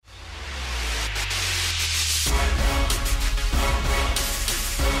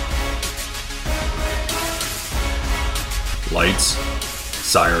Lights,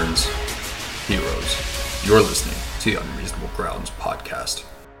 sirens, heroes. You're listening to the Unreasonable Grounds podcast.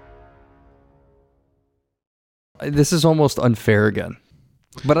 This is almost unfair again,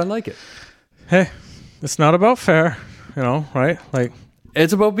 but I like it. Hey, it's not about fair, right? Like,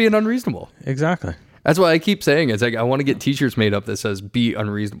 it's about being unreasonable. Exactly. That's why I keep saying it's like I want to get t-shirts made up that says "Be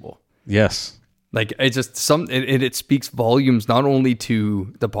unreasonable." Yes. Like it's just it speaks volumes not only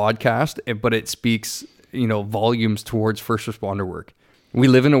to the podcast, but it speaks volumes towards first responder work. We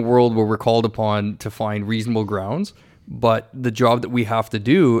live in a world where we're called upon to find reasonable grounds, but the job that we have to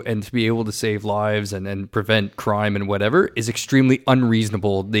do and to be able to save lives and prevent crime and whatever is extremely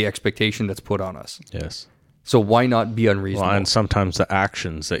unreasonable, the expectation that's put on us. Yes. So why not be unreasonable? Well, and sometimes the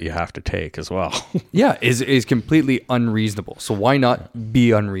actions that you have to take as well. Yeah, is completely unreasonable. So why not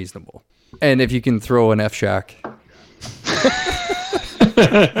be unreasonable? And if you can throw an F-Shack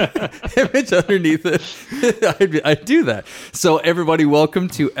image underneath it, I'd do that. So everybody, welcome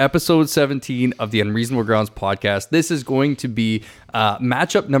to episode 17 of the Unreasonable Grounds podcast. This is going to be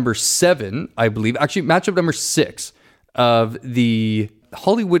matchup number 7, I believe. Actually, matchup number 6 of the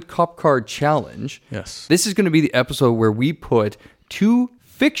Hollywood Cop Car Challenge. Yes. This is going to be the episode where we put 2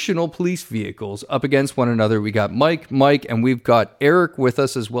 fictional police vehicles up against one another. We got Mike, and we've got Erik with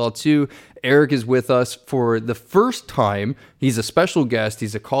us as well too. Erik is with us for the first time. He's a special guest.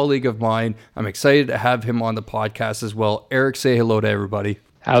 He's a colleague of mine. I'm excited to have him on the podcast as well. Erik, say hello to everybody.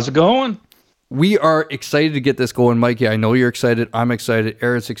 How's it going? We are excited to get this going, Mikey. I know you're excited. I'm excited.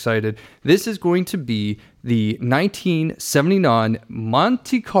 Erik's excited. This is going to be the 1979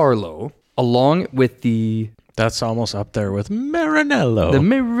 Monte Carlo, along with the... That's almost up there with Maranello. The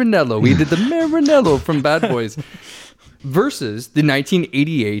Maranello. We did the Maranello from Bad Boys. Versus the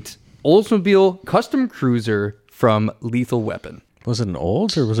 1988 Oldsmobile Custom Cruiser from Lethal Weapon. Was it an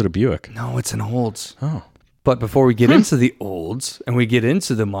Olds or was it a Buick? No, it's an Olds. Oh. But before we get into the Olds and we get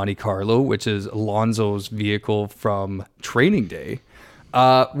into the Monte Carlo, which is Alonzo's vehicle from Training Day,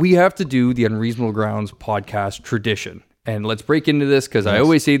 we have to do the Unreasonable Grounds podcast tradition. And let's break into this because I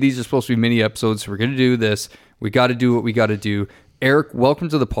always say these are supposed to be mini episodes. So we're going to do this. We got to do what we got to do. Erik, welcome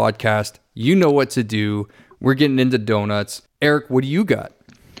to the podcast. You know what to do. We're getting into donuts. Erik, what do you got?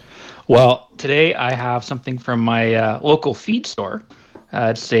 Well, today I have something from my local feed store.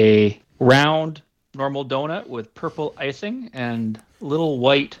 It's a round, normal donut with purple icing and little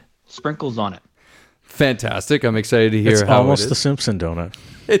white sprinkles on it. Fantastic. I'm excited to hear it's how almost it is. the Simpson donut.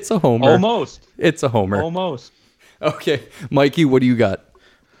 It's a homer. Almost. It's a homer. Almost. Okay. Mikey, what do you got?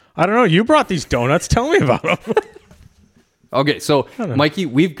 I don't know. You brought these donuts. Tell me about them. Okay, so Mikey,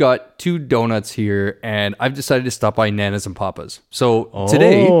 we've got 2 donuts here, and I've decided to stop by Nana's and Papa's. So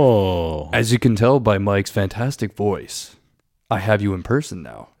today, as you can tell by Mike's fantastic voice, I have you in person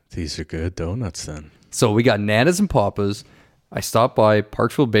now. These are good donuts then. So we got Nana's and Papa's. I stopped by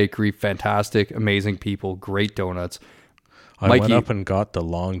Parksville Bakery. Fantastic, amazing people, great donuts. I Mikey, went up and got the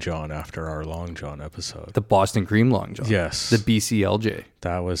Long John after our Long John episode. the Boston Cream Long John. Yes. The BCLJ.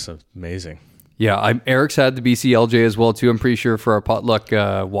 That was amazing. Yeah, Erik's had the BCLJ as well too. I'm pretty sure for our potluck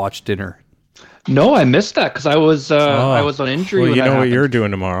watch dinner. No, I missed that because I was on injury. Well, when you that know what happened. you're doing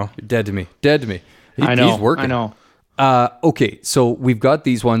tomorrow. You're dead to me. Dead to me. I know. He's working. I know. Okay, so we've got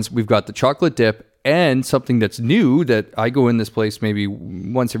these ones. We've got the chocolate dip and something that's new that I go in this place maybe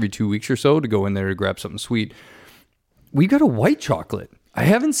once every 2 weeks or so to go in there to grab something sweet. We got a white chocolate. I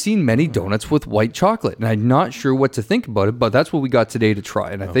haven't seen many donuts with white chocolate, and I'm not sure what to think about it, but that's what we got today to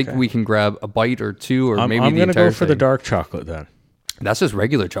try, and I think we can grab a bite or 2 or maybe I'm the going to entire go for the thing. dark chocolate then. That's just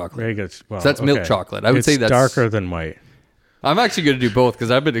regular chocolate. Very good. Well, So that's milk chocolate. I would say that's darker than white. I'm actually going to do both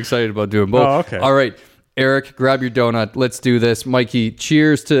because I've been excited about doing both. Oh, okay. All right. Erik, grab your donut. Let's do this. Mikey,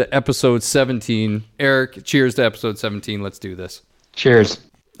 cheers to episode 17. Erik, cheers to episode 17. Let's do this. Cheers.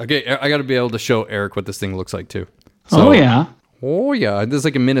 Okay, I got to be able to show Erik what this thing looks like too. Oh yeah. Oh yeah. This is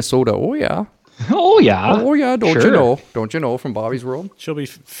like in Minnesota. Oh yeah. Oh yeah. Oh yeah. Don't you Sure. know? Don't you know from Bobby's World? She'll be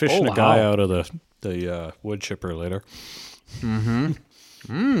fishing Oh, a guy wow. out of the wood chipper later.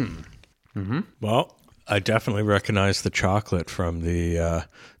 Well, I definitely recognize the chocolate from the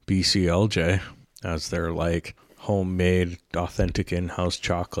BCLJ as their like homemade, authentic in-house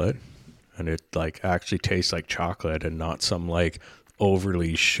chocolate, and it like actually tastes like chocolate and not some like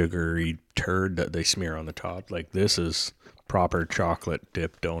overly sugary turd that they smear on the top. Like this is proper chocolate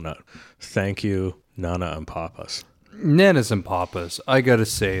dip donut. Thank you, Nana and Papa's. Nana's and Papa's. I gotta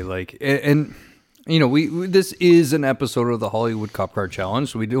say, like, and you know, we this is an episode of the Hollywood Cop Car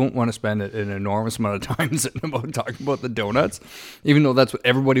Challenge, so we don't want to spend an enormous amount of time sitting about talking about the donuts, even though that's what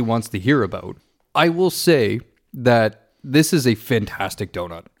everybody wants to hear about. I will say that this is a fantastic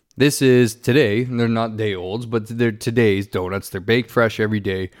donut. This is today. They're not day olds, but they're today's donuts. They're baked fresh every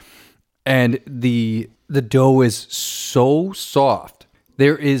day. And the dough is so soft.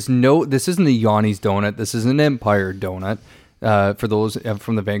 This isn't the Yanni's donut. This is an Empire donut. For those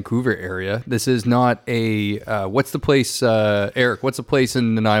from the Vancouver area, this is not a, what's the place, Erik, what's the place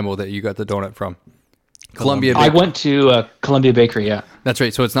in Nanaimo that you got the donut from? Columbia Bakery. I went to Columbia Bakery, yeah. That's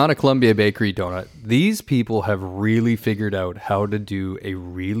right. So it's not a Columbia Bakery donut. These people have really figured out how to do a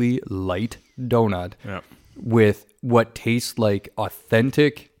really light donut with what tastes like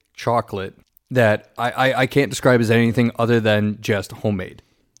authentic chocolate that I can't describe as anything other than just homemade.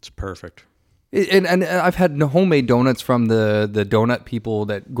 It's perfect. And I've had homemade donuts from the donut people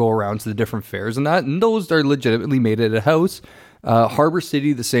that go around to the different fairs and that, and those are legitimately made at a house. Harbor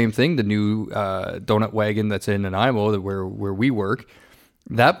City, the same thing. The new donut wagon that's in Nanaimo, where we work,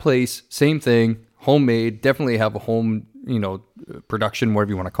 that place, same thing, homemade. Definitely have a home, production,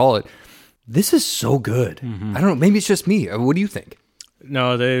 whatever you want to call it. This is so good. Mm-hmm. I don't know. Maybe it's just me. What do you think?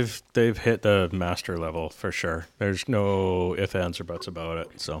 No, they've hit the master level for sure. There's no ifs, ands, or buts about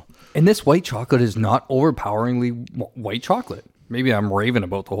it. So, and this white chocolate is not overpoweringly white chocolate. Maybe I'm raving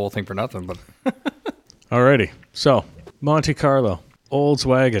about the whole thing for nothing, but alrighty. So, Monte Carlo, Olds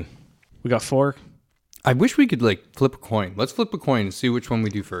wagon. We got 4. I wish we could flip a coin. Let's flip a coin and see which one we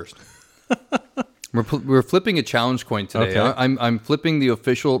do first. We're flipping a challenge coin today. Okay. I'm flipping the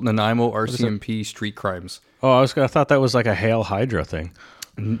official Nanaimo RCMP street crimes. Oh, I thought that was like a Hail Hydra thing.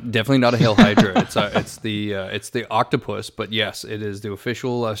 Definitely not a Hail Hydra. It's the octopus, but yes, it is the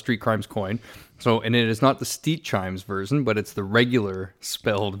official street crimes coin. So, and it is not the Steet Chimes version, but it's the regular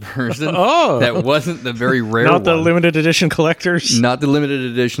spelled version. Oh, that wasn't the very rare not one. the limited edition collectors. Not the limited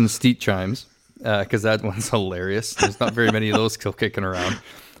edition Steet Chimes, because that one's hilarious. There's not very many of those still kicking around.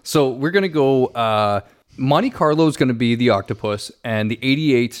 So we're gonna go. Monte Carlo is going to be the octopus, and the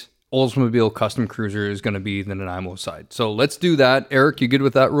 '88 Oldsmobile Custom Cruiser is going to be the Nanaimo side. So let's do that. Erik, you good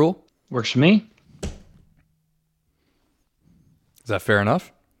with that rule? Works for me. Is that fair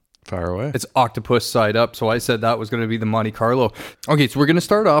enough? Fire away. It's octopus side up, so I said that was going to be the Monte Carlo. Okay, so we're going to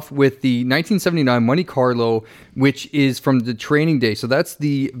start off with the 1979 Monte Carlo, which is from the training day. So that's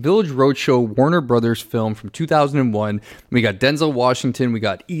the Village Roadshow Warner Brothers film from 2001. We got Denzel Washington, we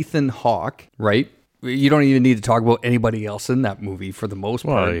got Ethan Hawke, right? You don't even need to talk about anybody else in that movie for the most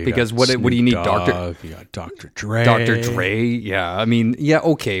part, because what do you need? You got Dr. Dre. Dr. Dre, yeah. I mean, yeah,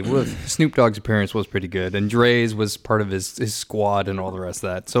 okay. Well, Snoop Dogg's appearance was pretty good, and Dre's was part of his squad and all the rest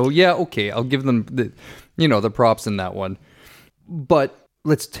of that. So yeah, okay, I'll give them the props in that one. But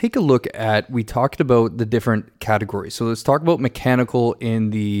let's take a look at, we talked about the different categories. So let's talk about mechanical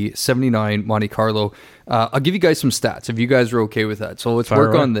in the 79 Monte Carlo. I'll give you guys some stats if you guys are okay with that. So let's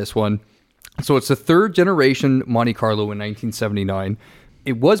work on this one. So it's the third generation Monte Carlo in 1979.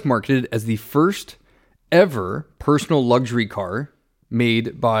 It was marketed as the first ever personal luxury car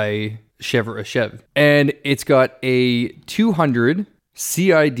made by Chev. And it's got a 200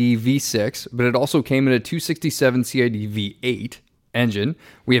 CID V6, but it also came in a 267 CID V8 engine.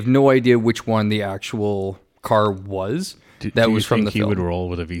 We have no idea which one the actual car was. That was from the film. He would roll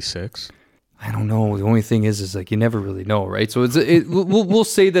with a V6? I don't know. The only thing is you never really know, right? So we'll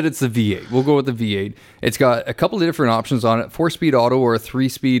say that it's the V8. We'll go with the V8. It's got a couple of different options on it: 4-speed auto or a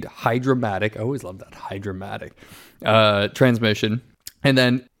 3-speed Hydra-matic. I always love that Hydra-matic transmission. And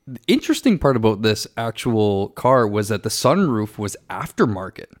then the interesting part about this actual car was that the sunroof was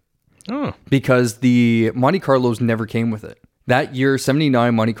aftermarket. Oh, because the Monte Carlos never came with it. That year,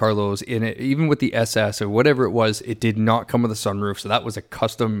 79 Monte Carlos in it, even with the SS or whatever it was, it did not come with a sunroof. So that was a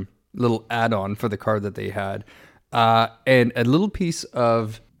custom little add-on for the car that they had. And a little piece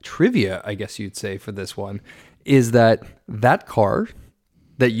of trivia, I guess you'd say, for this one, is that car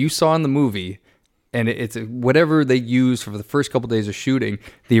that you saw in the movie, and it's whatever they used for the first couple of days of shooting,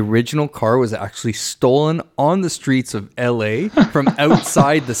 the original car was actually stolen on the streets of LA from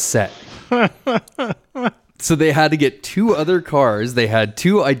outside the set. So they had to get 2 other cars. They had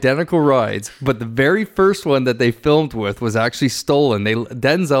 2 identical rides, but the very first one that they filmed with was actually stolen.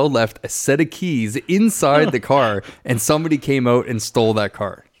 Denzel left a set of keys inside the car, and somebody came out and stole that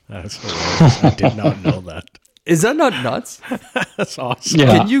car. That's hilarious. I did not know that. Is that not nuts? That's awesome.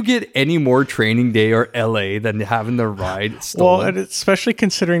 Yeah. Can you get any more training day or LA than having the ride stolen? Well, and especially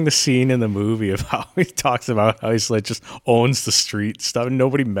considering the scene in the movie of how he talks about how he's just owns the street stuff and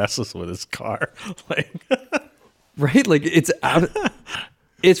nobody messes with his car. Right?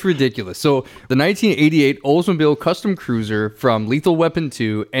 It's ridiculous. So the 1988 Oldsmobile Custom Cruiser from Lethal Weapon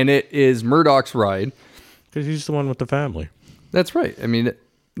 2, and it is Murdoch's ride. Because he's the one with the family. That's right. I mean,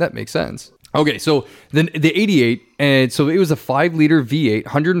 that makes sense. Okay, so then the 88, and so it was a 5-liter V8,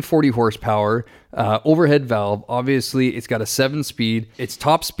 140 horsepower, overhead valve. Obviously, it's got a 7-speed. Its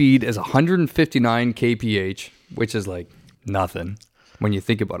top speed is 159 kph, which is like nothing when you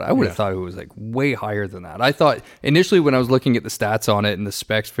think about it. I would have thought it was like way higher than that. I thought initially when I was looking at the stats on it and the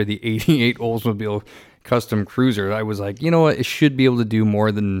specs for the 88 Oldsmobile Custom Cruiser, I was like, you know what? It should be able to do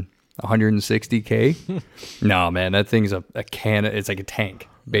more than 160k. No, man, that thing's a can. It's like a tank,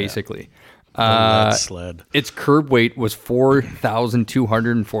 basically. Sled. Its curb weight was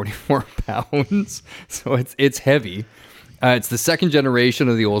 4,244 pounds, so it's heavy. It's the second generation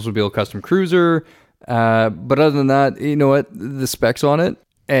of the Oldsmobile Custom Cruiser, but other than that, you know what? The specs on it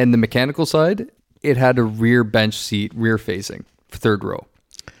and the mechanical side, it had a rear bench seat, rear facing, third row.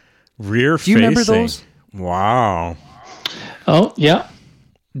 Rear facing. Do you remember those? Wow. Oh yeah.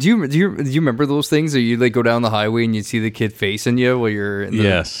 Do you remember those things that you like go down the highway and you'd see the kid facing you while you're in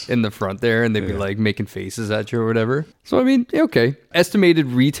the front there and they'd be like making faces at you or whatever? So, I mean, okay. Estimated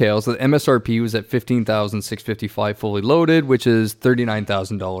retail, so the MSRP was at $15,655 fully loaded, which is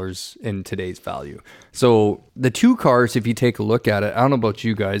 $39,000 in today's value. So the two cars, if you take a look at it, I don't know about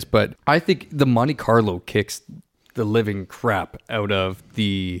you guys, but I think the Monte Carlo kicks the living crap out of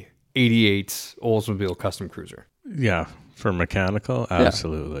the 88 Oldsmobile Custom Cruiser. Yeah. For mechanical,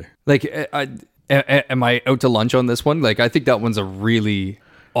 absolutely. Like, am I out to lunch on this one? Like, I think that one's a really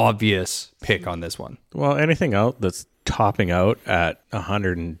obvious pick on this one. Well, anything out that's topping out at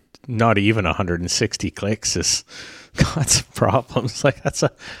 100 and not even 160 clicks is got some problems. Like, that's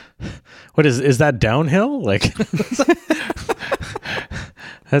what is that downhill? Like,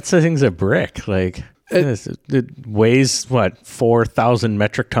 that thing's a brick. Like, it weighs what 4,000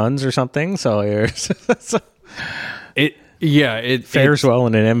 metric tons or something. So it fares well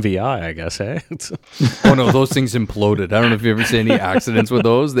in an MVI, I guess, eh? Oh no, those things imploded. I don't know if you ever seen any accidents with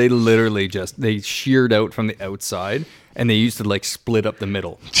those. They literally they sheared out from the outside and they used to like split up the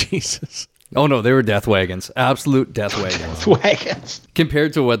middle. Jesus. Oh no, they were death wagons. Absolute death wagons. Death wagons.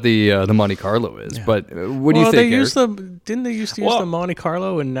 Compared to what the Monte Carlo is. Yeah. But what do you think, didn't they used to use the Monte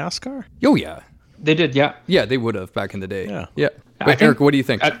Carlo in NASCAR? Oh yeah. They did, yeah. Yeah, they would have back in the day. Yeah. But Eric, what do you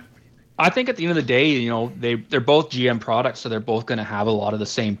think? I think at the end of the day, you know, they're both GM products, so they're both going to have a lot of the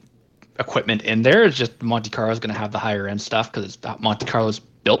same equipment in there. It's just Monte Carlo is going to have the higher end stuff because Monte Carlo's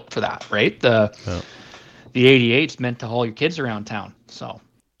built for that, right? The 88's meant to haul your kids around town. So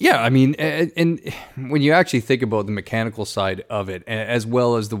yeah, I mean, and when you actually think about the mechanical side of it, as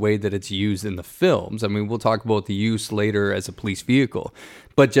well as the way that it's used in the films, I mean, we'll talk about the use later as a police vehicle,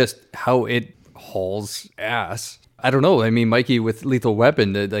 but just how it hauls ass. I don't know. I mean, Mikey, with Lethal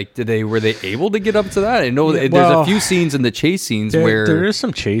Weapon, were they able to get up to that? I know there's a few scenes in the chase scenes where there is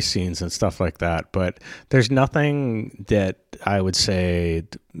some chase scenes and stuff like that, but there's nothing that I would say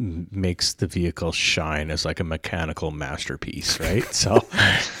makes the vehicle shine as like a mechanical masterpiece, right? So,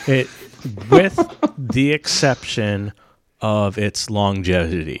 with the exception of its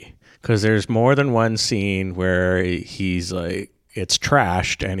longevity, because there's more than one scene where he's like, it's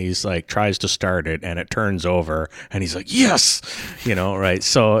trashed and he's like tries to start it and it turns over and he's like, yes, you know, right?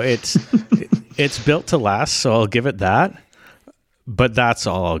 So it's built to last, so I'll give it that, but that's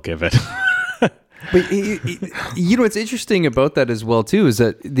all I'll give it. But you know what's interesting about that as well too is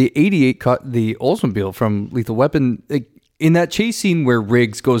that the 88 caught the Oldsmobile from Lethal Weapon, like, in that chase scene where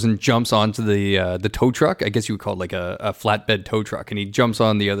Riggs goes and jumps onto the tow truck, I guess you would call it like a flatbed tow truck, and he jumps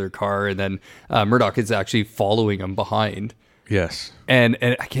on the other car, and then Murdoch is actually following him behind. Yes. And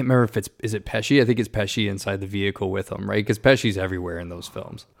I can't remember if is it Pesci? I think it's Pesci inside the vehicle with him, right? Because Pesci's everywhere in those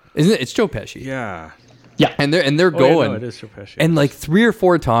films. Isn't it? It's Joe Pesci. Yeah. Yeah. And they're going. Yeah, no, it is Joe Pesci. And like 3 or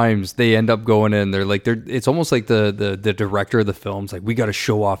 4 times they end up going in. It's almost like the director of the film's like, we got to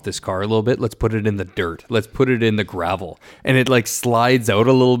show off this car a little bit. Let's put it in the dirt. Let's put it in the gravel. And it like slides out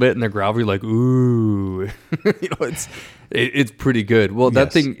a little bit in the gravel. You're like, ooh. You know, it's pretty good. Well,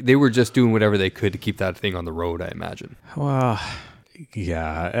 that thing, they were just doing whatever they could to keep that thing on the road, I imagine. Well,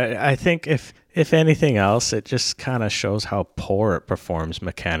 yeah. I think if anything else, it just kind of shows how poor it performs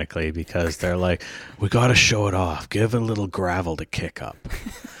mechanically, because they're like, we got to show it off. Give it a little gravel to kick up.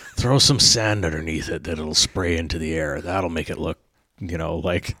 Throw some sand underneath it that it'll spray into the air. That'll make it look, you know,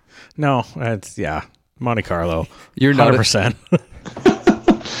 like, no, it's, Monte Carlo. You're 100%.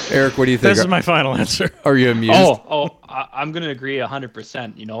 Eric, what do you think? This is my final answer. Are you amused? I'm going to agree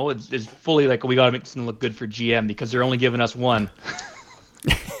 100%. You know, it's fully like, we got to make this look good for GM because they're only giving us one.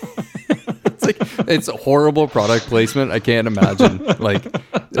 It's a horrible product placement. I can't imagine like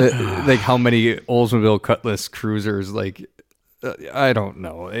how many Oldsmobile Cutlass Cruisers, like, I don't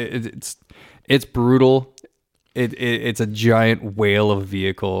know. It's brutal. It's a giant whale of a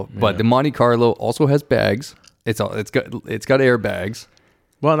vehicle. But the Monte Carlo also has bags. It's got airbags.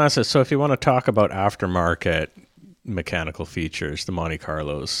 Well, and that's it. So if you want to talk about aftermarket mechanical features, the Monte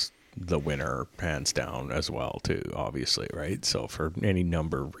Carlo's the winner hands down as well too, obviously, right? So for any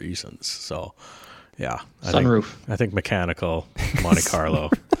number of reasons. So yeah. Sunroof. I think mechanical Monte Carlo.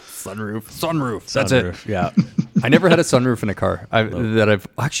 Sunroof. That's Sunroof, it. Yeah. I never had a sunroof in a car. I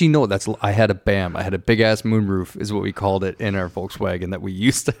had a BAM. I had a big ass moonroof is what we called it in our Volkswagen that we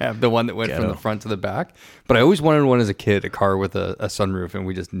used to have, the one that went from the front to the back. But I always wanted one as a kid, a car with a sunroof, and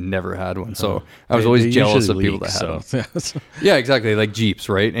we just never had one. So I was always jealous of people that had them. Yeah, exactly. Like Jeeps,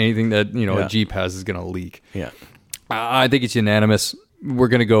 right? Anything that, a Jeep has is going to leak. Yeah. I think it's unanimous. We're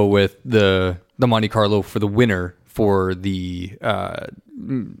going to go with the Monte Carlo for the winner for the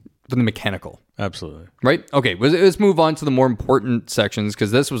mechanical. Absolutely. Right? Okay, let's move on to the more important sections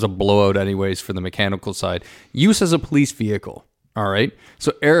because this was a blowout anyways for the mechanical side. Use as a police vehicle. All right.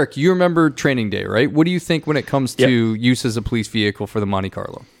 So, Eric, you remember training day, right? What do you think when it comes to use as a police vehicle for the Monte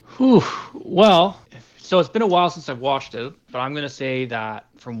Carlo? Well, so it's been a while since I've watched it, but I'm going to say that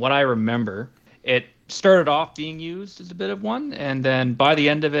from what I remember, it started off being used as a bit of one, and then by the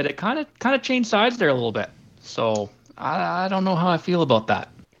end of it, it kind of changed sides there a little bit. So I don't know how I feel about that.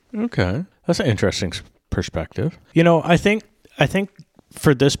 Okay. That's an interesting perspective. I think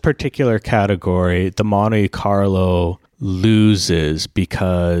for this particular category, the Monte Carlo loses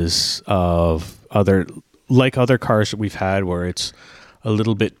because of other cars that we've had where it's a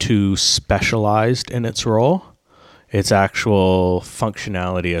little bit too specialized in its role. Its actual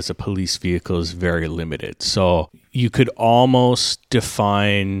functionality as a police vehicle is very limited. So you could almost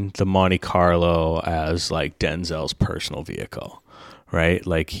define the Monte Carlo as like Denzel's personal vehicle, right?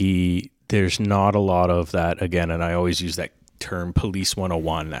 Like there's not a lot of that, again, and I always use that term police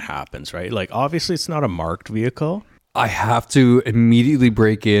 101 that happens, right? Like obviously it's not a marked vehicle. I have to immediately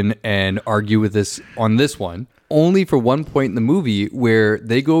break in and argue with this on this one, only for one point in the movie where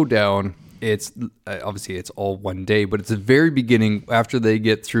they go down. It's obviously it's all one day, but it's the very beginning after they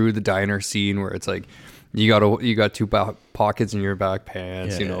get through the diner scene where it's like you got two pockets in your back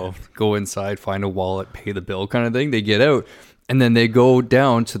pants, go inside, find a wallet, pay the bill kind of thing. They get out and then they go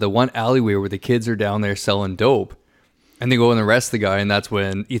down to the one alleyway where the kids are down there selling dope. And they go and arrest the guy, and that's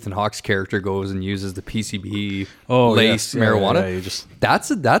when Ethan Hawke's character goes and uses the PCB lace marijuana.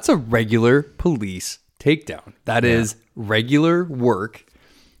 That's a regular police takedown. That is regular work.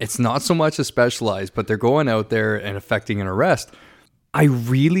 It's not so much a specialized, but they're going out there and effecting an arrest. I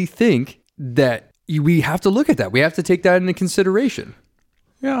really think that we have to look at that. We have to take that into consideration.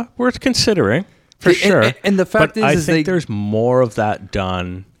 Yeah, worth considering for sure. And the fact is, I think there's more of that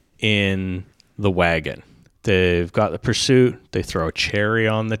done in the wagon. They've got the pursuit. They throw a cherry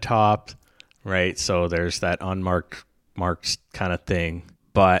on the top, right? So there's that unmarked kind of thing,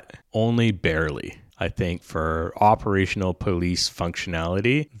 but only barely. I think for operational police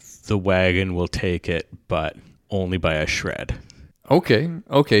functionality, the wagon will take it, but only by a shred. Okay.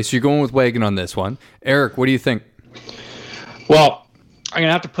 So you're going with wagon on this one. Eric, what do you think? Well, I'm going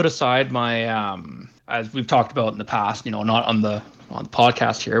to have to put aside my, as we've talked about in the past, not on the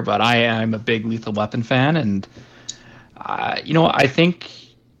podcast here, but I am a big Lethal Weapon fan, and I know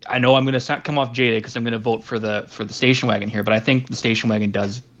I'm going to come off jaded because I'm going to vote for the station wagon here, but I think the station wagon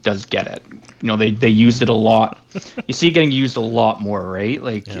does get it. They used it a lot. You see it getting used a lot more, right?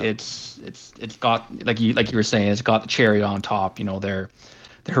 Like it's got like you were saying, it's got the cherry on top. They're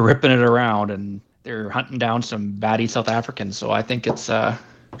ripping it around and they're hunting down some baddie South Africans. So I think it's I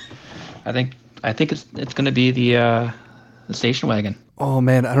think it's going to be the station wagon. Oh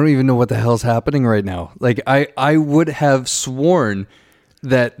man, I don't even know what the hell's happening right now. Like I would have sworn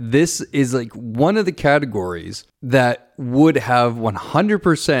that this is like one of the categories that would have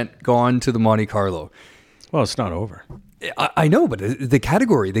 100% gone to the Monte Carlo. Well, it's not over. I know, but the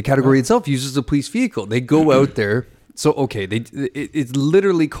category itself uses a police vehicle. They go out there. So, okay, it's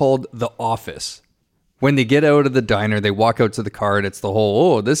literally called The Office. When they get out of the diner, they walk out to the car and it's the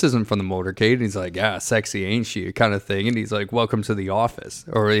whole, this isn't from the motorcade. And he's like, yeah, sexy, ain't she? Kind of thing. And he's like, welcome to the office.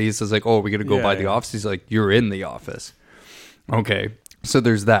 Or he says like, we're going to go by the office. He's like, you're in the office. Okay. So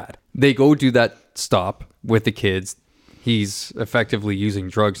there's that. They go do that stop with the kids. He's effectively using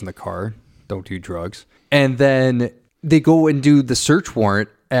drugs in the car. Don't do drugs. And then they go and do the search warrant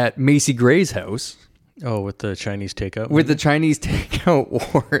at Macy Gray's house. Oh, with the Chinese takeout? With the Chinese takeout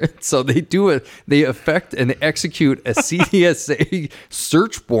warrant. So they do it. They effect and execute a CSA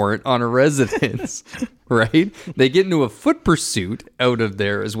search warrant on a residence, right? They get into a foot pursuit out of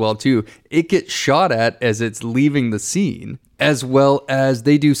there as well, too. It gets shot at as it's leaving the scene, as well as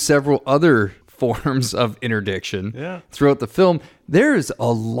they do several other forms of interdiction Yeah. throughout the film. There's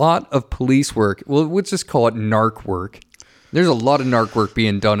a lot of police work. Well, let's just call it narc work. There's a lot of narc work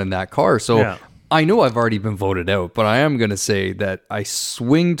being done in that car. So Yeah. I know I've already been voted out, but I am going to say that I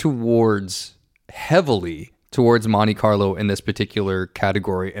swing heavily towards Monte Carlo in this particular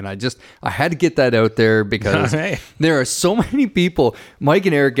category. And I had to get that out there because Hey. there are so many people, Mike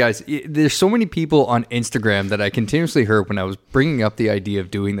and Eric, guys, there's so many people on Instagram that I continuously heard when I was bringing up the idea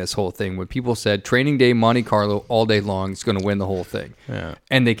of doing this whole thing, when people said Training Day Monte Carlo all day long is going to win the whole thing. Yeah.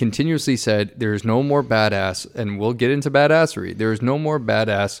 And they continuously said there's no more badass, and we'll get into badassery, there is no more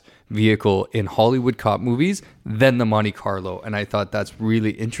badass vehicle in Hollywood cop movies than the Monte Carlo. And I thought that's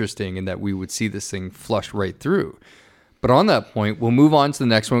really interesting, and that we would see this thing flush right through. But on that point, we'll move on to the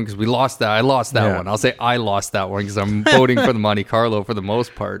next one because we lost that. I lost that one. I'll say I lost that one because I'm voting for the Monte Carlo for the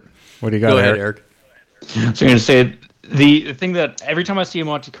most part. What do you got? Go ahead, Eric. So I'm going to say the thing that every time I see a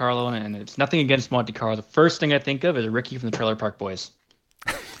Monte Carlo, and it's nothing against Monte Carlo, the first thing I think of is Ricky from the Trailer Park Boys.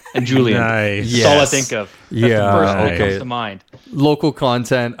 And Julian. Nice. That's all I think of. That's the first thing that comes to mind. Local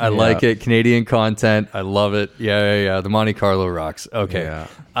content. I like it. Canadian content. I love it. Yeah. The Monte Carlo rocks. Okay.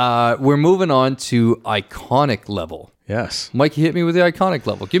 Yeah. We're moving on to iconic level. Yes. Mike, you hit me with the iconic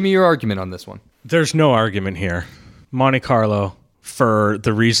level. Give me your argument on this one. There's no argument here. Monte Carlo, for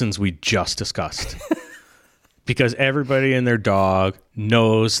the reasons we just discussed. Because everybody and their dog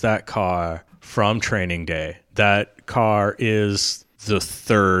knows that car from Training Day. That car is the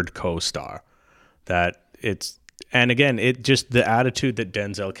third co-star. And again, it just the attitude that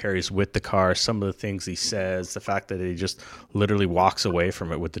Denzel carries with the car, some of the things he says, the fact that he just literally walks away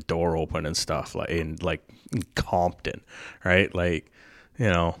from it with the door open and stuff, like in Compton, right? Like, you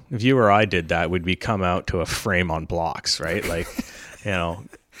know, if you or I did that, we'd be come out to a frame on blocks, right? Like, you know,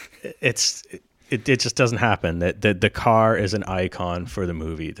 it just doesn't happen. That the car is an icon for the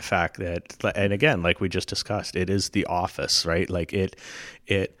movie. The fact that, and again, like we just discussed, it is The Office, right? Like it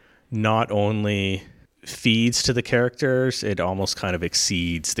not only feeds to the characters, it almost kind of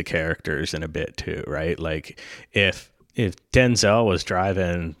exceeds the characters in a bit too, right? Like if Denzel was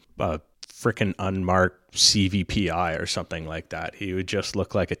driving a freaking unmarked CVPI or something like that, he would just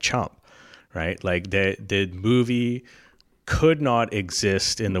look like a chump, right? Like the movie could not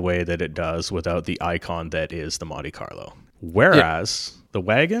exist in the way that it does without the icon that is the Monte Carlo. Whereas the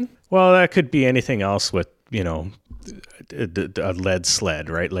wagon, well, that could be anything else with, you know, a lead sled,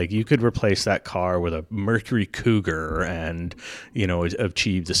 right? Like you could replace that car with a Mercury Cougar and, you know,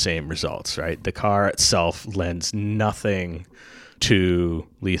 achieve the same results, right? The car itself lends nothing to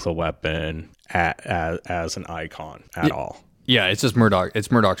Lethal Weapon as an icon at all. Yeah, it's just Murdoch.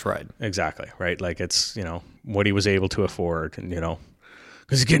 It's Murdoch's ride. Exactly, right? Like it's, you know, what he was able to afford, and, you know,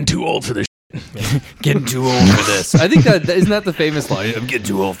 because he's getting too old for this. Getting too old for this. I think that isn't that the famous line? I'm getting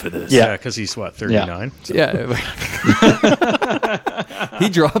too old for this. Yeah, because he's what, 39? Yeah. He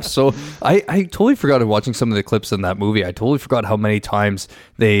drops so I totally forgot watching some of the clips in that movie. I totally forgot how many times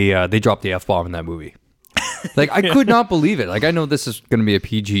they dropped the F-bomb in that movie. Like I could not believe it. Like I know this is going to be a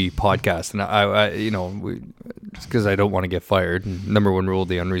PG podcast, and I you know, because I don't want to get fired. Number one rule of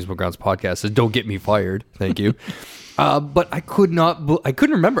the Unreasonable Grounds podcast is don't get me fired. Thank you. But I couldn't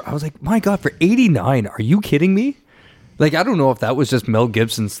remember. I was like, my God, for 89, are you kidding me? Like, I don't know if that was just Mel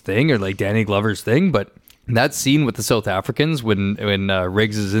Gibson's thing or like Danny Glover's thing, but that scene with the South Africans when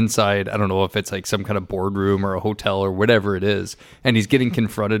Riggs is inside, I don't know if it's like some kind of boardroom or a hotel or whatever it is, and he's getting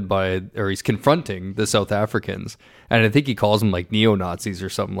he's confronting the South Africans, and I think he calls them like neo-Nazis or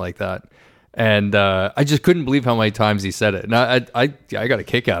something like that. And I just couldn't believe how many times he said it. And I got a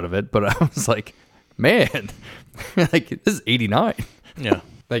kick out of it, but I was like, man, like this is 89. Yeah.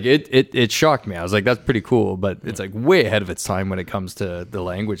 Like it shocked me. I was like, that's pretty cool, but it's like way ahead of its time when it comes to the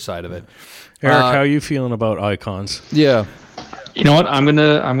language side of it. Eric, how are you feeling about icons? Yeah. You know what? I'm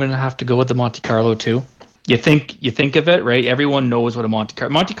gonna have to go with the Monte Carlo too. You think of it, right? Everyone knows what a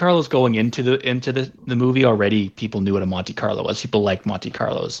Monte Carlo's going into the movie already. People knew what a Monte Carlo was. People liked Monte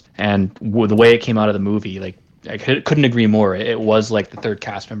Carlos, and the way it came out of the movie, like I couldn't agree more. It was like the third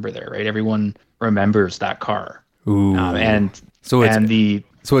cast member there, right? Everyone remembers that car. Ooh. So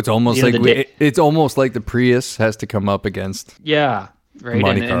it's almost like it's almost like the Prius has to come up against right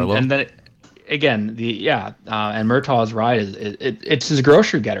Monte Carlo. And then again and Murtaugh's ride it's his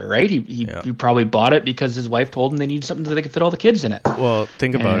grocery getter, right? He probably bought it because his wife told him they needed something so they could fit all the kids in it. Well,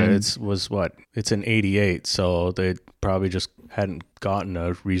 think about it. It's an 88, so they probably just hadn't gotten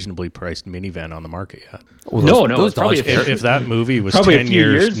a reasonably priced minivan on the market yet. Well, no, it's probably if that movie was probably 10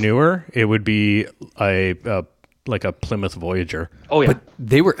 years newer, it would be a like a Plymouth Voyager. Oh yeah. But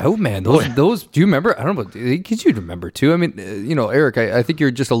they were out, man. Those. Do you remember? I don't know. Because you'd remember too. I mean, Eric, I think you're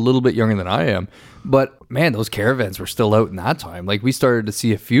just a little bit younger than I am. But man, those caravans were still out in that time. Like we started to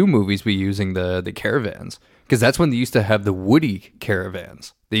see a few movies be using the caravans, because that's when they used to have the woody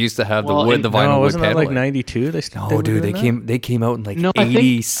caravans. They used to have the vinyl wood wasn't paneling. that like 92? No, dude, they came out in like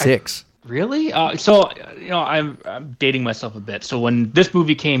 86. Really? I'm dating myself a bit. So when this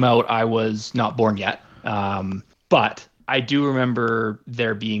movie came out, I was not born yet. But I do remember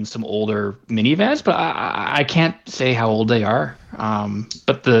there being some older minivans, but I can't say how old they are.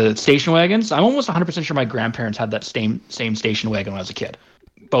 But the station wagons, I'm almost 100% sure my grandparents had that same station wagon when I was a kid.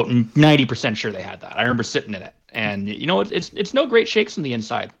 About 90% sure they had that. I remember sitting in it, and it's no great shakes on the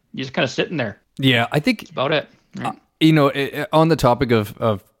inside. You're just kind of sitting there. Yeah, I think That's about it. Right? On the topic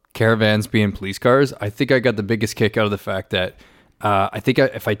of caravans being police cars, I think I got the biggest kick out of the fact that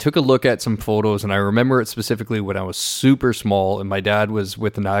if I took a look at some photos, and I remember it specifically when I was super small and my dad was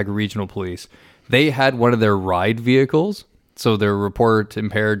with the Niagara Regional Police, they had one of their ride vehicles. So their report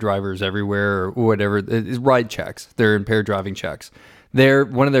impaired drivers everywhere or whatever, it's ride checks. They're impaired driving checks.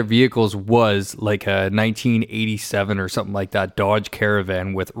 One of their vehicles was like a 1987 or something like that Dodge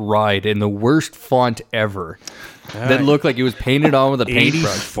Caravan with ride in the worst font ever. That looked like it was painted on with a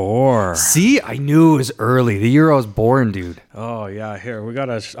paintbrush. 84. See, I knew it was early. The year I was born, dude. Oh yeah, here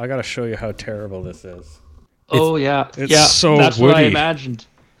I gotta show you how terrible this is. It's so that's woody. what I imagined.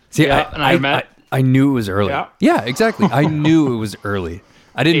 See, Yeah, I knew it was early. Yeah, exactly. I knew it was early.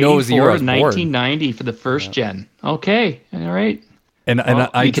 I didn't know it was the year I was born. 1990 for the first gen. Okay, all right. And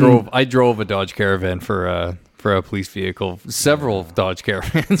I drove a Dodge Caravan for a police vehicle, several Dodge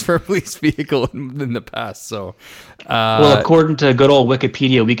Caravans for a police vehicle in the past. So, well, according to good old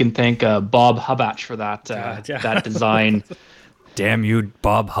Wikipedia, we can thank Bob Hubbatch for that that design. Damn you,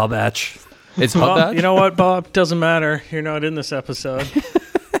 Bob Hubbatch. It's Well, Hubbatch. you know what, Bob? Doesn't matter. You're not in this episode.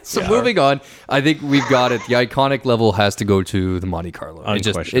 So moving on, I think we've got it. The iconic level has to go to the Monte Carlo. It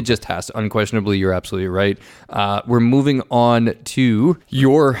just has to. Unquestionably, you're absolutely right. We're moving on to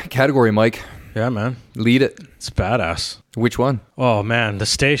your category, Mike. Yeah, man. Lead it. It's badass. Which one? Oh, man. The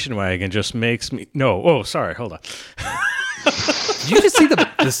station wagon just makes me... No. Oh, sorry. Hold on. Did you just see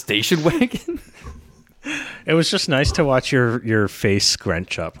the station wagon? It was just nice to watch your face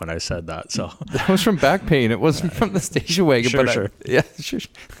scrunch up when I said that. So that was from back pain. It wasn't from the station wagon. Sure. Yeah, sure.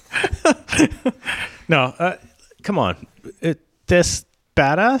 No, come on. This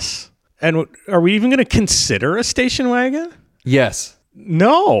badass? And are we even going to consider a station wagon? Yes.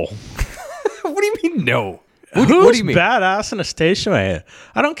 No. What do you mean no? Who's what do you mean? badass in a station wagon?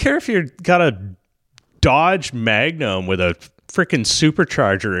 I don't care if you've got a Dodge Magnum with a freaking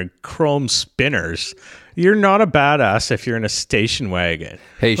supercharger and chrome spinners. You're not a badass if you're in a station wagon.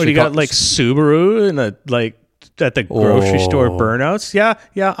 Hey, you got like Subaru and at the grocery store burnouts? Yeah,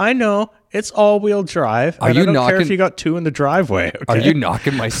 I know. It's all-wheel drive. I don't care if you got two in the driveway. Okay? Are you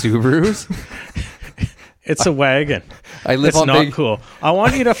knocking my Subarus? It's a wagon. It's not cool. I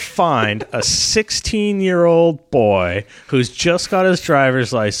want you to find a 16-year-old boy who's just got his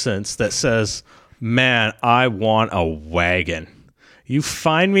driver's license that says, man, I want a wagon. You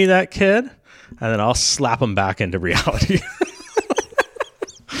find me that kid, and then I'll slap him back into reality.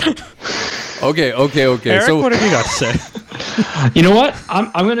 Okay. Eric, So what have you got to say? You know what?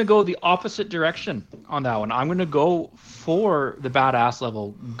 I'm going to go the opposite direction on that one. I'm going to go for the badass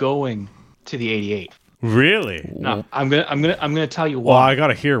level going to the 88. Really? No, I'm gonna tell you Well, why. I got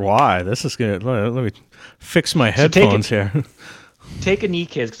to hear why. This is good. Let me fix my headphones here. Take a knee,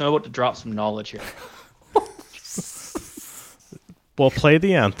 kids, because I'm about to drop some knowledge here. We'll play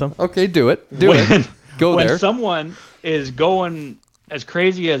the anthem. okay, do it. Go when there. someone is going as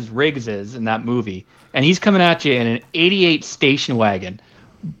crazy as Riggs is in that movie, and he's coming at you in an 88 station wagon,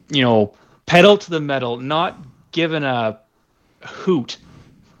 pedal to the metal, not giving a hoot.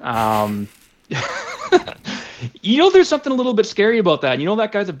 There's something a little bit scary about that.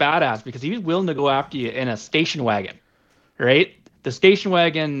 That guy's a badass because he's willing to go after you in a station wagon, right? The station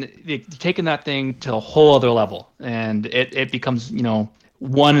wagon, taking that thing to a whole other level, and it becomes,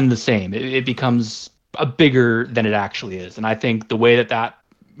 one and the same. It becomes a bigger than it actually is. And I think the way that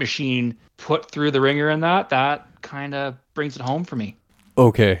machine put through the ringer in that kind of brings it home for me.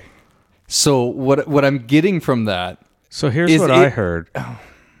 Okay. So what I'm getting from that. So here's what I heard.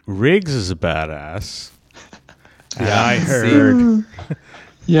 Riggs is a badass. And I heard.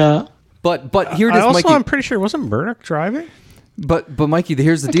 Yeah. But here it is, also, Mikey. I'm pretty sure, wasn't Murdoch driving? But Mikey,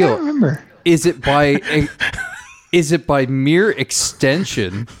 here's the deal. I can't remember. Is it by mere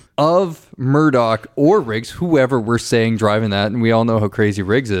extension of Murdoch or Riggs, whoever we're saying driving that, and we all know how crazy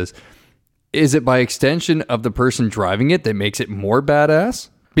Riggs is is it by extension of the person driving it that makes it more badass?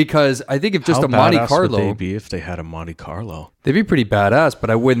 Because I think if just How a Monte badass Carlo, would they be if they had a Monte Carlo? they'd be pretty badass, but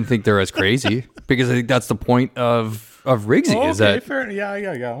I wouldn't think they're as crazy because I think that's the point of Riggsy is that fair. Yeah.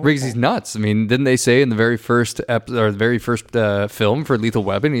 Riggsy's nuts. I mean, didn't they say in the very first or the very first film for Lethal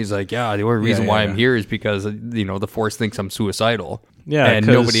Weapon, he's like, yeah, the only reason why I'm here is because the Force thinks I'm suicidal. Yeah, and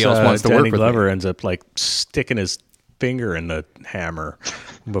nobody else wants to Danny work with Glover me. ends up like sticking his finger in the hammer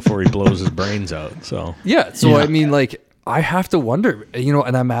before he blows his brains out. So I mean, like, I have to wonder,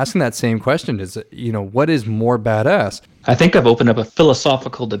 and I'm asking that same question: is what is more badass? I think I've opened up a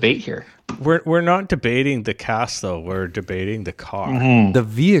philosophical debate here. we're not debating the cast though. We're debating the car. The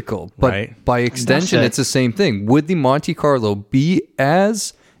vehicle, but Right. by extension, That's it. it's the same thing. Would the Monte Carlo be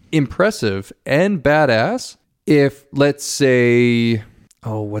as impressive and badass if, let's say,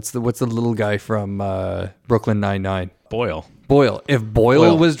 what's the little guy from Brooklyn Nine-Nine? Boyle. Boyle. If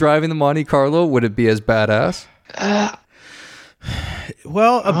Boyle was driving the Monte Carlo, would it be as badass?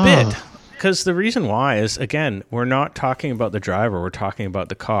 Well, a bit. Because the reason why is, again, we're not talking about the driver. We're talking about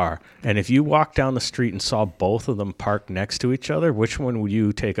the car. And if you walk down the street and saw both of them parked next to each other, which one would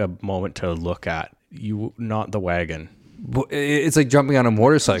you take a moment to look at? Not the wagon. It's like jumping on a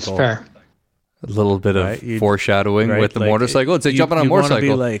motorcycle. Fair. A little bit of Right, foreshadowing Right? with the Like, motorcycle. It's like jumping on a you wanna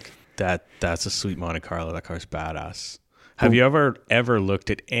motorcycle. Be like, that's a sweet Monte Carlo. That car's badass. Have you ever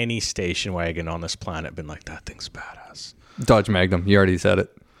looked at any station wagon on this planet and been like, that thing's badass? Dodge Magnum. You already said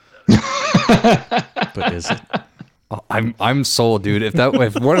it. But is it? I'm sold, dude.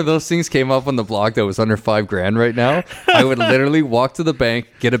 If one of those things came up on the block that was under $5,000 right now, I would literally walk to the bank,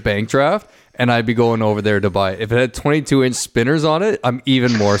 get a bank draft, and I'd be going over there to buy it. If it had 22-inch spinners on it, I'm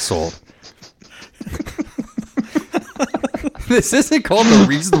even more sold. This isn't called the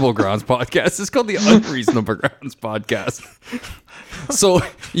Reasonable Grounds Podcast. It's called the Unreasonable Grounds Podcast. So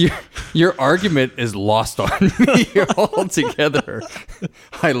your argument is lost on me altogether.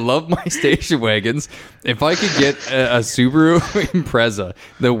 I love my station wagons. If I could get a Subaru Impreza,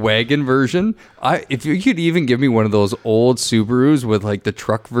 the wagon version, if you could even give me one of those old Subarus with like the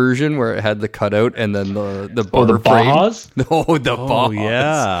truck version where it had the cutout and then the bar the frame. Bajas? Oh, the Oh, Bajas.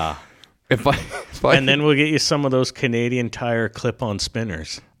 yeah. If I And then we'll get you some of those Canadian Tire clip-on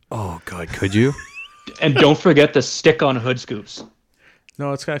spinners. oh god, could you? And don't forget the stick-on hood scoops.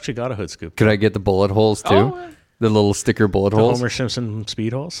 No, it's actually got a hood scoop. Could I get the bullet holes too? Oh. The little sticker bullet The holes. Homer Simpson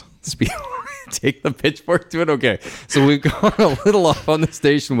speed holes. Take the pitchfork to it. Okay, so we've gone a little off on the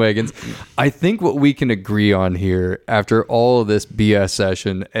station wagons. I think what we can agree on here after all of this BS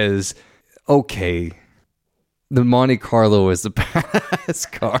session is okay. The Monte Carlo is the badass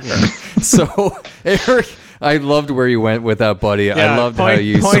car. So Eric, I loved where you went with that, buddy. I loved how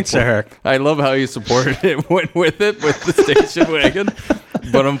you points, Eric. I love how you supported it. Went with it with the station wagon.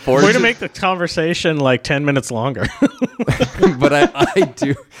 But Way unfortunately, to make the conversation like 10 minutes longer. but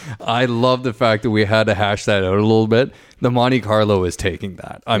I love the fact that we had to hash that out a little bit. The Monte Carlo is taking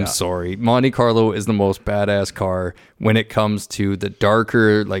that. I'm sorry. Monte Carlo is the most badass car when it comes to the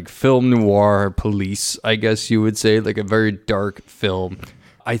darker, like film noir police, I guess you would say, like a very dark film.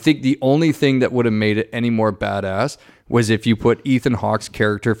 I think the only thing that would have made it any more badass was if you put Ethan Hawke's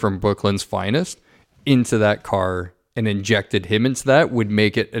character from Brooklyn's Finest into that car and injected him into that would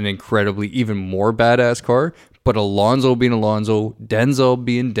make it an incredibly even more badass car. But Alonzo being Alonzo, Denzel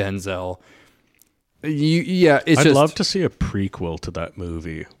being Denzel, I'd love to see a prequel to that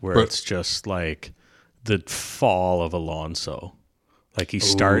movie where it's just like the fall of Alonso. Like he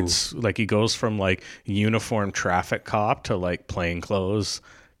starts, like he goes from like uniform traffic cop to like plainclothes,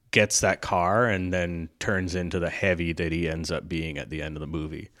 gets that car, and then turns into the heavy that he ends up being at the end of the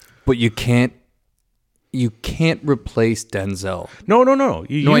movie. But you can't replace Denzel. No.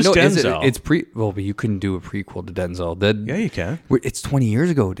 You use I know Denzel. it's well, but you couldn't do a prequel to Denzel. Yeah, you can. It's 20 years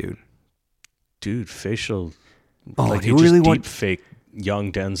ago, dude. Dude, facial. Oh, like do you you really just want deep fake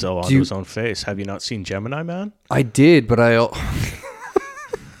young Denzel onto his own face. Have you not seen Gemini Man? I did, but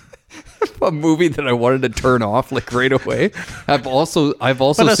a movie that I wanted to turn off like right away. I've also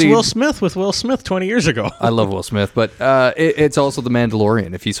But that's seen Will Smith with Will Smith 20 years ago. I love Will Smith, but it's also The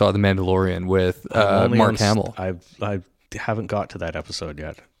Mandalorian. If you saw The Mandalorian with Mark Hamill, I haven't got to that episode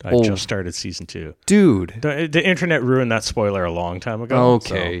yet. I just started season 2. dude. The internet ruined that spoiler a long time ago.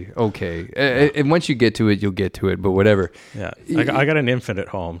 Okay. And once you get to it, you'll get to it. But whatever. Yeah, I got an infant at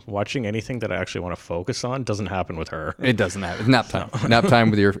home. Watching anything that I actually want to focus on doesn't happen with her. It doesn't happen. Nap time. Nap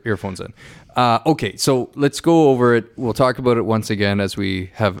time with your earphones in. Okay, so let's go over it. We'll talk about it once again as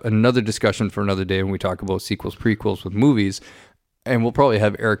we have another discussion for another day when we talk about sequels, prequels with movies. And we'll probably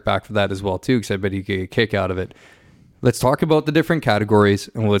have Eric back for that as well, too, because I bet he'd get a kick out of it. let's talk about the different categories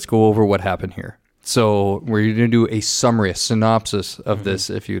and let's go over what happened here. So we're going to do a summary, a synopsis of this.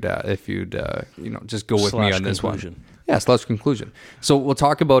 If you'd just go with me on this one. Yeah, / conclusion. So we'll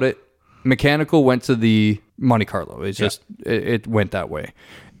talk about it. Mechanical went to the Monte Carlo. It's just it went that way.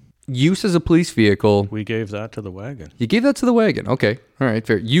 Use as a police vehicle. We gave that to the wagon. You gave that to the wagon. Okay, all right,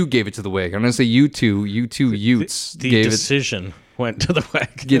 fair. You gave it to the wagon. I'm going to say you two Utes. The decision went to the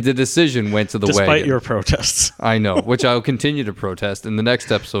wagon. Yeah, the decision went to the wagon. Despite your protests. I know, which I'll continue to protest. In the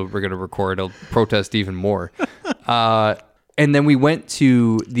next episode we're going to record, I'll protest even more. And then we went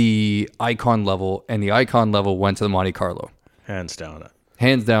to the icon level, and the icon level went to the Monte Carlo. Hands down.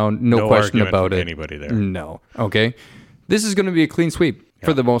 Hands down, no question about it. Anybody there? No. Okay. This is going to be a clean sweep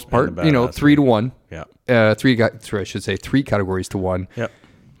for the most part. 3-1. Yeah. I should say 3 categories to 1. Yep.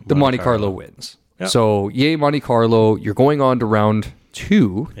 The Monte Carlo wins. Yep. So, yay, Monte Carlo. You're going on to round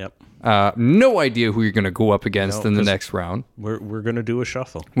 2. Yep. No idea who you're going to go up against in the next round. We're going to do a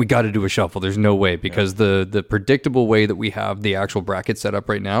shuffle. We got to do a shuffle. There's no way because the predictable way that we have the actual bracket set up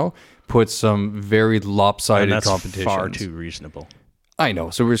right now puts some very lopsided competition. Far too reasonable. I know.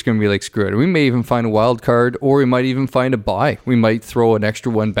 So we're just going to be like, screw it. We may even find a wild card, or we might even find a bye. We might throw an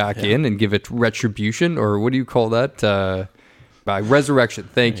extra one back in and give it retribution, or what do you call that? Resurrection.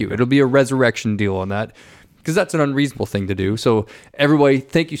 Thank you. It'll be a resurrection deal on that, because that's an unreasonable thing to do. So everybody,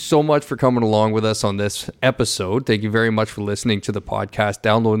 thank you so much for coming along with us on this episode. Thank you very much for listening to the podcast,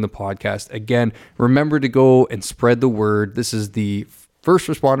 downloading the podcast. Again, remember to go and spread the word. This is the First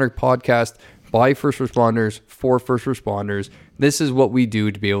Responder podcast by first responders for first responders. This is what we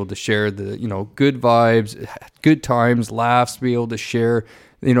do to be able to share the, good vibes, good times, laughs, be able to share,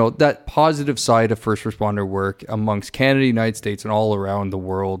 that positive side of first responder work amongst Canada, United States, and all around the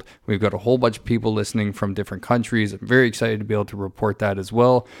world. We've got a whole bunch of people listening from different countries. I'm very excited to be able to report that as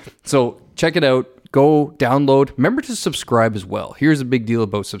well. So check it out. Go download. Remember to subscribe as well. Here's a big deal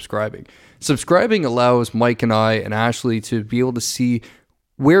about subscribing. Subscribing allows Mike and I and Ashley to be able to see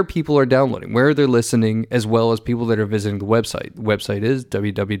where people are downloading, where they're listening, as well as people that are visiting the website. The website is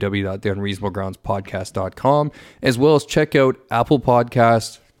www.theunreasonablegroundspodcast.com, as well as check out Apple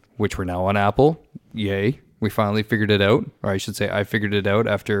Podcasts, which we're now on Apple. Yay. We finally figured it out. Or I should say I figured it out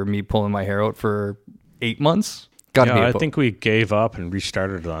after me pulling my hair out for 8 months. I think we gave up and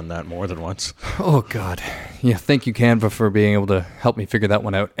restarted on that more than once. Oh, God. Yeah, thank you, Canva, for being able to help me figure that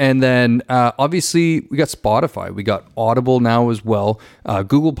one out. And then, obviously, we got Spotify. We got Audible now as well.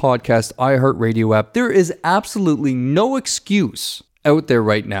 Google Podcast, iHeartRadio app. There is absolutely no excuse out there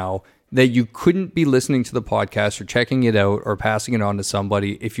right now that you couldn't be listening to the podcast or checking it out or passing it on to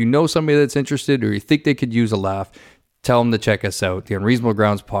somebody. If you know somebody that's interested or you think they could use a laugh, tell them to check us out, the Unreasonable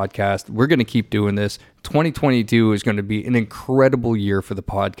Grounds podcast. We're going to keep doing this. 2022 is going to be an incredible year for the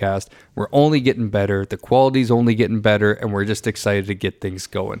podcast. We're only getting better. The quality's only getting better, and we're just excited to get things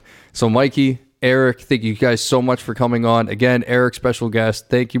going. So, Mikey, Erik, thank you guys so much for coming on. Again, Erik, special guest.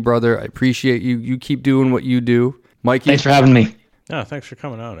 Thank you, brother. I appreciate you. You keep doing what you do. Mikey. Thanks for having me. Yeah, thanks for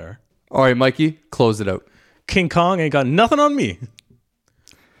coming out, Erik. All right, Mikey, close it out. King Kong ain't got nothing on me.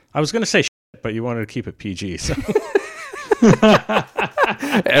 I was going to say shit, but you wanted to keep it PG, so...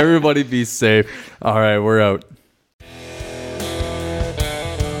 Everybody be safe. All right, we're out.